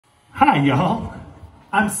Hi, y'all.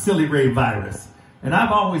 I'm Silly Ray Virus, and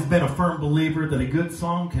I've always been a firm believer that a good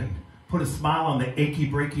song can put a smile on the achy,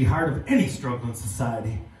 breaky heart of any struggling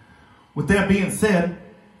society. With that being said,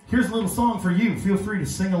 here's a little song for you. Feel free to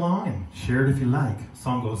sing along and share it if you like. The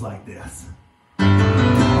song goes like this.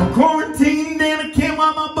 I'm quarantined and I can't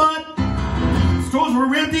wipe my butt. Stores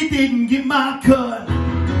were empty, didn't get my cut.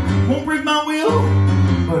 Won't break my will,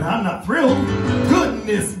 but I'm not thrilled.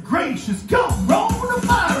 Goodness gracious,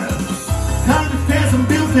 coronavirus. Congress passed some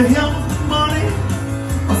bills to help us with money.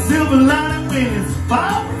 A silver lining when it's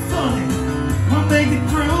far and sunny. We'll make it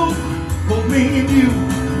through, both me and you.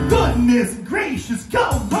 Goodness gracious,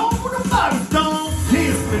 coronavirus, don't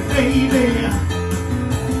kiss me, baby.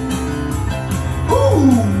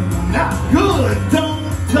 Ooh, not good, don't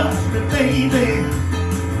touch me, baby.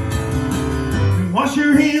 Wash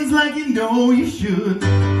your hands like you know you should.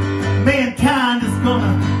 Mankind is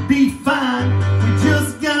gonna be fine. We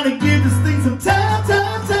just gotta give this thing some time.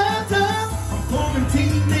 I'm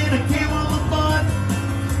quarantined and I can't roll a butt.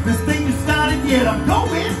 This thing just started yet I'm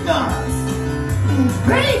going nuts. Ooh,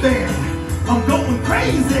 baby, I'm going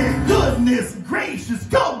crazy. Goodness gracious,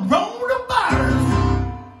 go